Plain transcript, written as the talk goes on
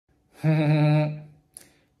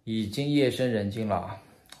已经夜深人静了，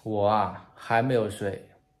我还没有睡，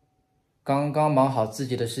刚刚忙好自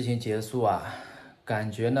己的事情结束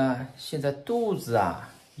感觉呢现在肚子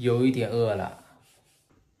有一点饿了。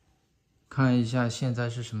看一下现在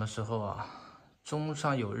是什么时候钟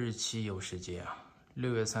上有日期有时间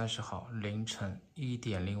6月30号凌晨1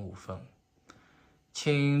点05分，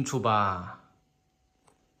清楚吧？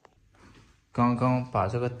刚刚把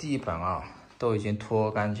这个地板都已经拖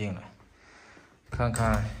干净了，看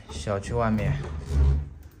看小区外面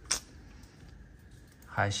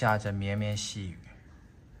还下着绵绵细雨，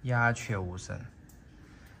鸦雀无声，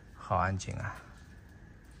好安静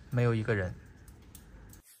没有一个人。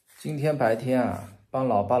今天白天帮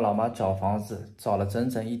老爸老妈找房子，找了整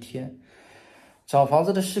整1天，找房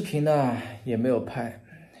子的视频呢也没有拍，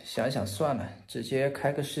想想算了，直接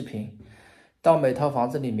开个视频，到每套房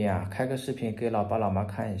子里面开个视频给老爸老妈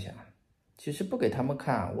看一下。其实不给他们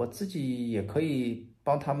看，我自己也可以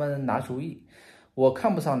帮他们拿主意，我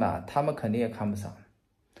看不上的，他们肯定也看不上。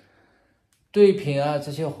对品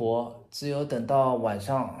这些活，只有等到晚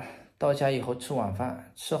上到家以后吃晚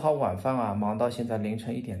饭，吃好晚饭忙到现在凌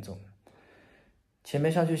晨1点钟。前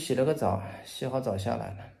面上去洗了个澡，洗好澡下来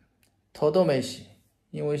了，头都没洗，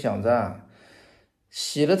因为想着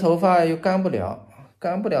洗了头发又干不了，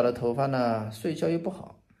干不了的头发呢，睡觉又不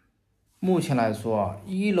好。目前来说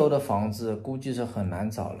1楼的房子估计是很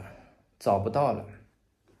难找了，找不到了，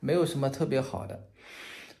没有什么特别好的，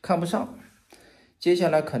看不上。接下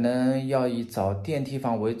来可能要以找电梯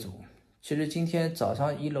房为主。其实今天早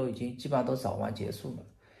上1楼已经基本上都找完结束了，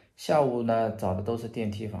下午呢找的都是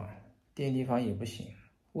电梯房，电梯房也不行，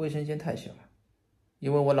卫生间太小。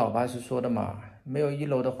因为我老爸是说的嘛，没有1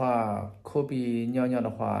楼的话，抠鼻尿尿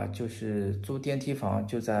的话，就是租电梯房，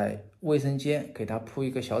就在卫生间给他铺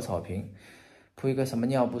一个小草坪，铺一个什么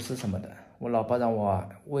尿不湿什么的。我老爸让我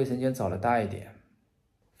卫生间找的大一点。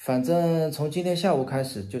反正从今天下午开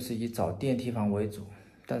始就是以找电梯房为主，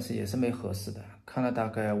但是也是没合适的，看了大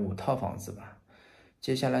概5套房子吧。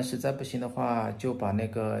接下来实在不行的话，就把那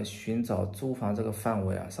个寻找租房这个范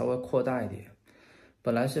围稍微扩大一点。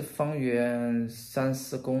本来是方圆3、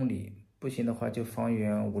4公里，不行的话就方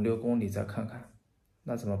圆5、6公里再看看。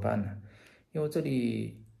那怎么办呢？因为这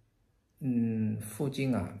里附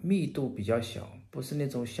近密度比较小，不是那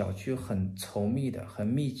种小区很稠密的、很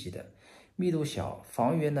密集的，密度小，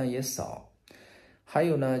房源呢也少。还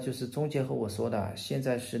有呢，就是中介和我说的，现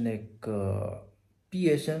在是那个毕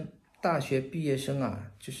业生，大学毕业生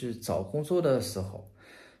就是找工作的时候，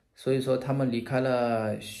所以说他们离开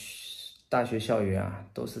了大学校园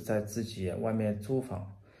都是在自己外面租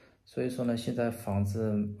房，所以说呢，现在房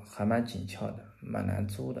子还蛮紧俏的，蛮难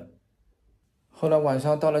租的。后来晚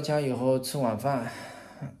上到了家以后吃晚饭，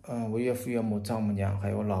我岳父岳母、丈母娘还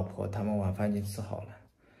有我老婆，他们晚饭已经吃好了，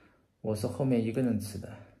我是后面一个人吃的。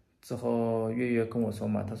之后月月跟我说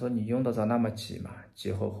嘛，他说你用得着那么挤吗？挤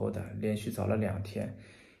吼吼的，连续找了2天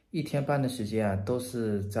，1天半的时间都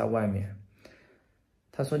是在外面。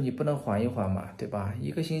他说你不能缓一缓嘛，对吧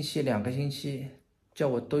？1个星期、2个星期，叫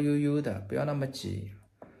我多悠悠的，不要那么急。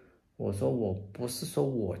我说我不是说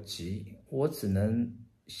我急，我只能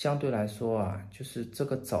相对来说就是这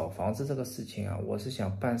个找房子这个事情我是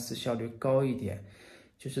想办事效率高一点，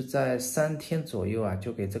就是在3天左右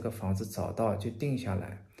就给这个房子找到，就定下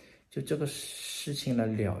来，就这个事情呢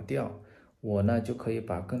了掉，我呢就可以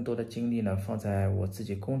把更多的精力呢放在我自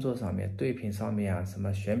己工作上面、对品上面什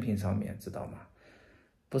么选品上面，知道吗？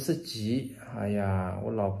不是急。哎呀，我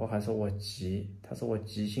老婆还说我急，她说我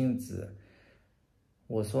急性子。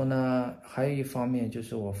我说呢，还有一方面就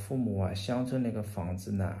是我父母乡镇那个房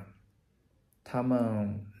子呢，他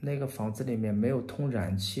们那个房子里面没有通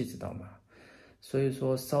燃气，知道吗？所以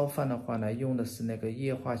说烧饭的话呢，用的是那个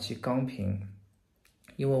液化气钢瓶。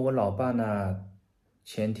因为我老爸呢，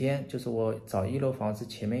前天就是我找1楼房子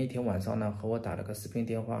前面1天晚上呢，和我打了个视频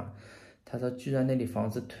电话，他说居然那里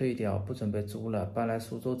房子退掉，不准备租了，搬来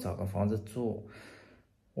苏州找个房子住。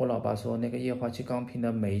我老爸说那个液化气钢瓶的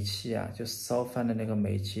煤气就烧饭的那个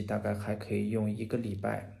煤气大概还可以用1个礼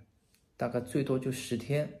拜，大概最多就10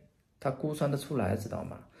天，他估算得出来，知道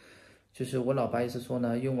吗？就是我老爸意思说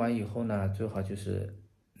呢，用完以后呢，最好就是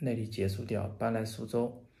那里结束掉，搬来苏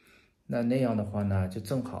州。那样的话呢，就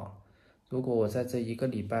正好。如果我在这1个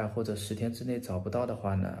礼拜或者10天之内找不到的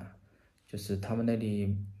话呢，就是他们那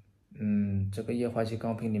里，这个液化气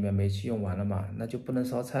钢瓶里面煤气用完了嘛，那就不能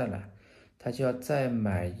烧菜了，他就要再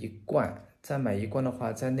买1罐。再买1罐的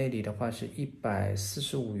话，在那里的话是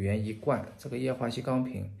145元1罐，这个液化气钢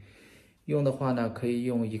瓶用的话呢，可以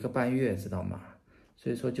用1个半月，知道吗？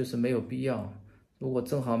所以说就是没有必要。如果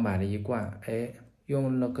正好买了1罐，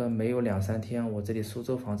用那个没有2、3天，我这里苏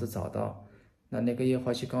州房子找到，那个液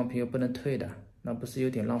化气钢瓶又不能退的，那不是有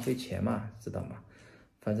点浪费钱嘛，知道吗？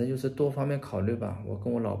反正就是多方面考虑吧。我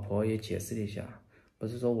跟我老婆也解释了一下，不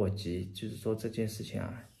是说我急，就是说这件事情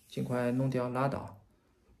啊，尽快弄掉拉倒。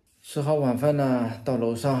吃好晚饭呢，到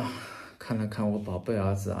楼上看了看我宝贝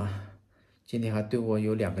儿子啊，今天还对我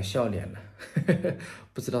有2个笑脸了，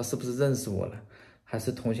不知道是不是认识我了，还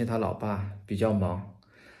是同情他老爸比较忙。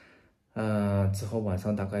之后晚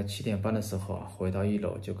上大概7点半的时候啊，回到1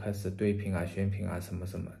楼就开始对屏啊、选屏啊什么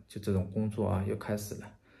什么，就这种工作啊又开始了，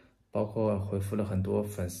包括回复了很多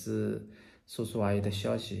粉丝叔叔阿姨的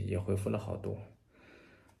消息，也回复了好多。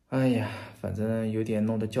哎呀，反正有点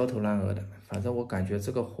弄得焦头烂额的。反正我感觉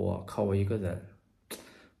这个活靠我一个人，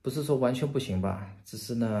不是说完全不行吧，只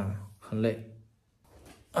是呢很累。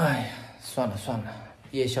哎呀，算了，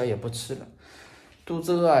夜宵也不吃了，肚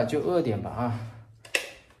子饿啊就饿点吧啊。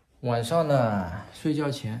晚上呢睡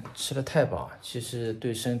觉前吃的太饱，其实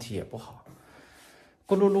对身体也不好。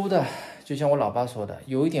咕噜噜的，就像我老爸说的，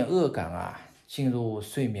有一点饿感啊，进入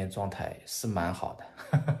睡眠状态是蛮好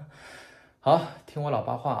的。好，听我老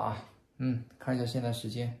爸话啊。看一下现在时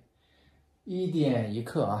间，1点1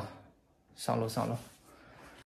刻啊，上楼。